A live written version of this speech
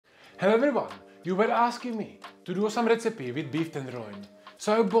Hello everyone, you were asking me to do some recipe with beef tenderloin.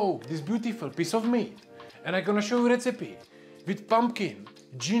 So I bought this beautiful piece of meat and I'm gonna show you recipe with pumpkin,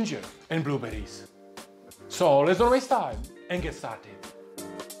 ginger and blueberries. So let's not waste time and get started.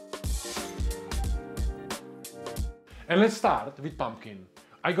 And let's start with pumpkin.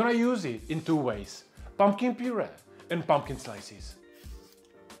 I'm gonna use it in two ways, pumpkin puree and pumpkin slices.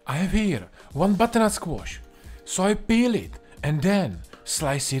 I have here one butternut squash, so I peel it and then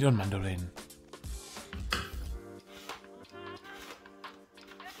slice it on mandolin.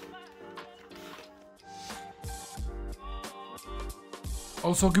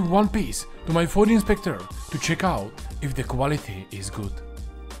 Also give one piece to my food inspector to check out if the quality is good.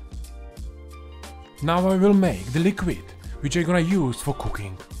 Now I will make the liquid which I'm gonna use for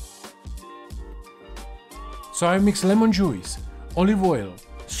cooking. So I mix lemon juice, olive oil,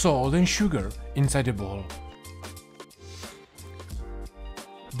 salt and sugar inside the bowl.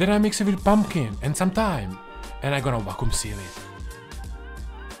 Then I mix it with pumpkin and some thyme and I'm gonna vacuum seal it.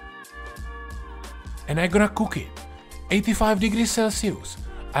 And I'm gonna cook it 85 degrees Celsius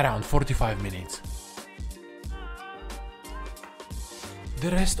around 45 minutes.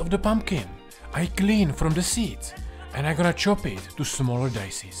 The rest of the pumpkin I clean from the seeds and I'm gonna chop it to smaller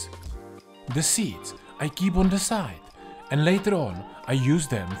dices. The seeds I keep on the side and later on I use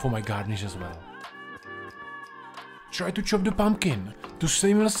them for my garnish as well. Try to chop the pumpkin to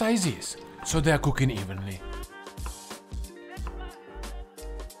similar sizes so they are cooking evenly.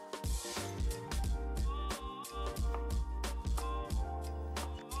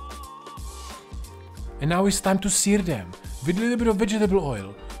 And now it's time to sear them with a little bit of vegetable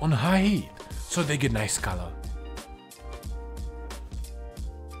oil on high heat so they get nice color.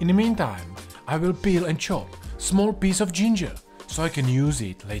 In the meantime, I will peel and chop small piece of ginger so I can use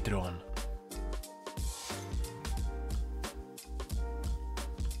it later on.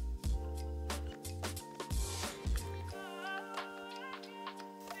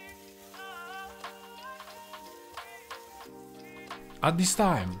 At this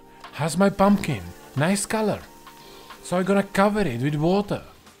time, has my pumpkin nice color, so I'm gonna cover it with water.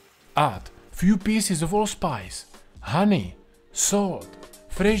 Add few pieces of allspice, honey, salt,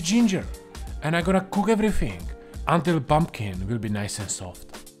 fresh ginger, and I'm gonna cook everything until pumpkin will be nice and soft.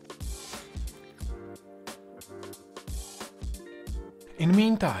 In the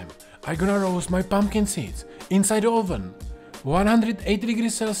meantime, I'm gonna roast my pumpkin seeds inside the oven, 180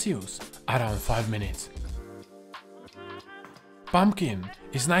 degrees Celsius, around 5 minutes. Pumpkin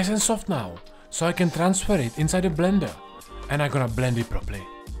is nice and soft now, so I can transfer it inside a blender and I'm gonna blend it properly.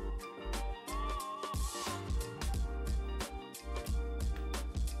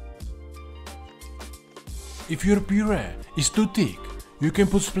 If your puree is too thick, you can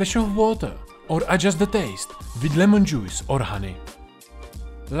put splash of water or adjust the taste with lemon juice or honey.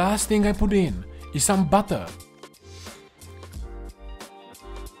 Last thing I put in is some butter.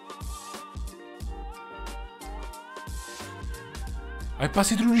 I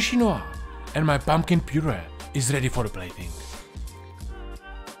pass it through the chinois and my pumpkin puree is ready for the plating.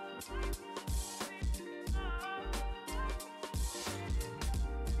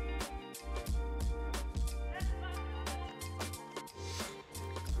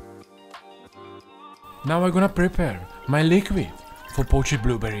 Now I'm gonna prepare my liquid for poached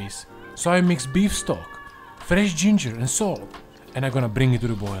blueberries. So I mix beef stock, fresh ginger and salt and I'm gonna bring it to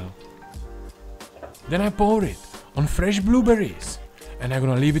the boil. Then I pour it on fresh blueberries and I'm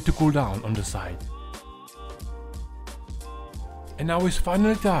gonna leave it to cool down on the side. And now it's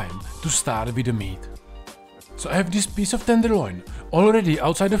finally time to start with the meat. So I have this piece of tenderloin already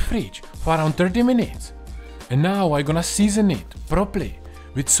outside the fridge for around 30 minutes. And now I'm gonna season it properly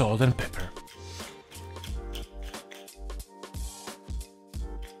with salt and pepper.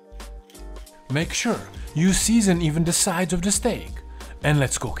 Make sure you season even the sides of the steak and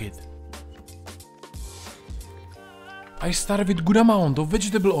let's cook it. I start with good amount of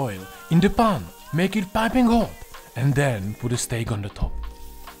vegetable oil in the pan, make it piping hot and then put the steak on the top.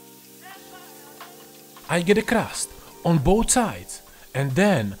 I get a crust on both sides and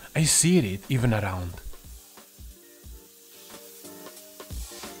then I sear it even around.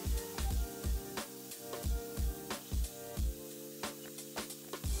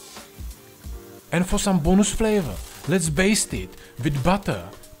 And for some bonus flavor, let's baste it with butter,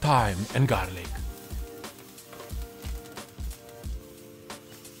 thyme and garlic.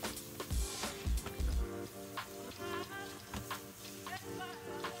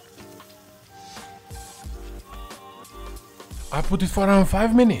 I put it for around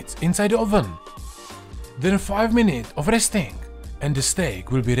 5 minutes inside the oven. Then 5 minutes of resting and the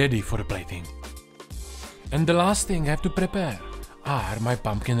steak will be ready for the plating. And the last thing I have to prepare are my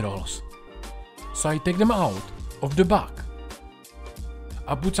pumpkin rolls. So I take them out of the bag.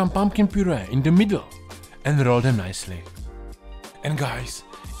 I put some pumpkin puree in the middle and roll them nicely. And guys,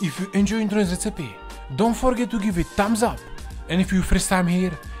 if you enjoy today's recipe, don't forget to give it thumbs up. And if you're first time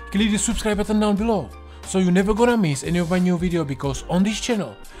here, click the subscribe button down below so you're never gonna miss any of my new video, because on this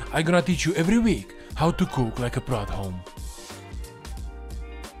channel I'm gonna teach you every week how to cook like a pro at home.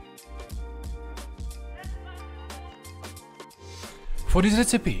 For this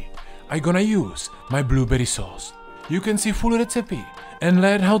recipe, I'm gonna use my blueberry sauce. You can see full recipe and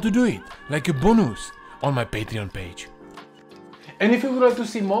learn how to do it like a bonus on my Patreon page. And if you would like to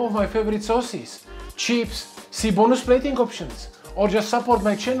see more of my favorite sauces, chips, see bonus plating options, or just support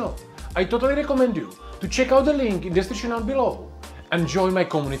my channel, I totally recommend you to check out the link in the description down below and join my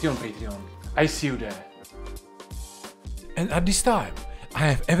community on Patreon. I see you there. And at this time, I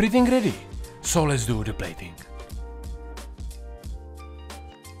have everything ready, so let's do the plating.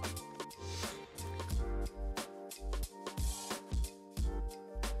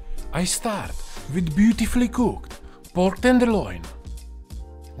 I start with beautifully cooked pork tenderloin.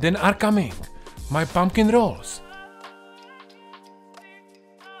 Then are coming my pumpkin rolls.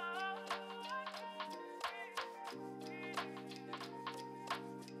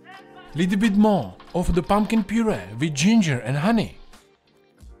 Little bit more of the pumpkin puree with ginger and honey.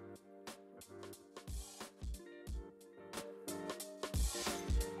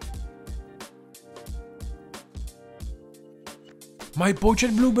 My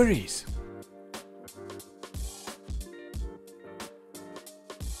poached blueberries.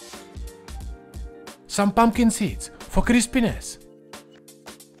 Some pumpkin seeds for crispiness.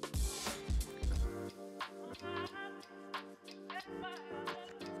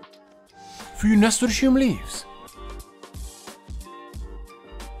 Few nasturtium leaves.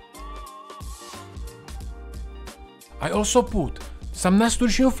 I also put some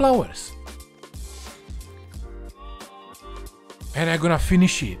nasturtium flowers. And I'm gonna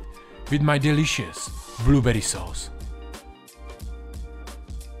finish it with my delicious blueberry sauce.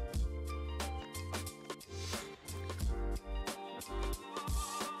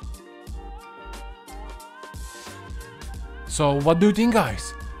 So what do you think,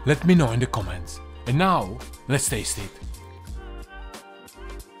 guys? Let me know in the comments. And now, let's taste it.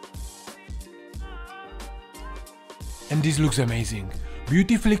 And this looks amazing.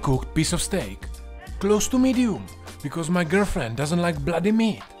 Beautifully cooked piece of steak. Close to medium, because my girlfriend doesn't like bloody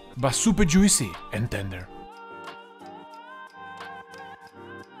meat, but super juicy and tender.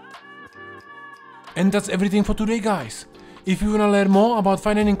 And that's everything for today, guys. If you wanna learn more about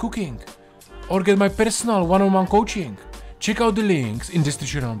fine dining cooking or get my personal one-on-one coaching, check out the links in the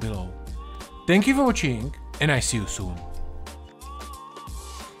description down below. Thank you for watching, and I see you soon.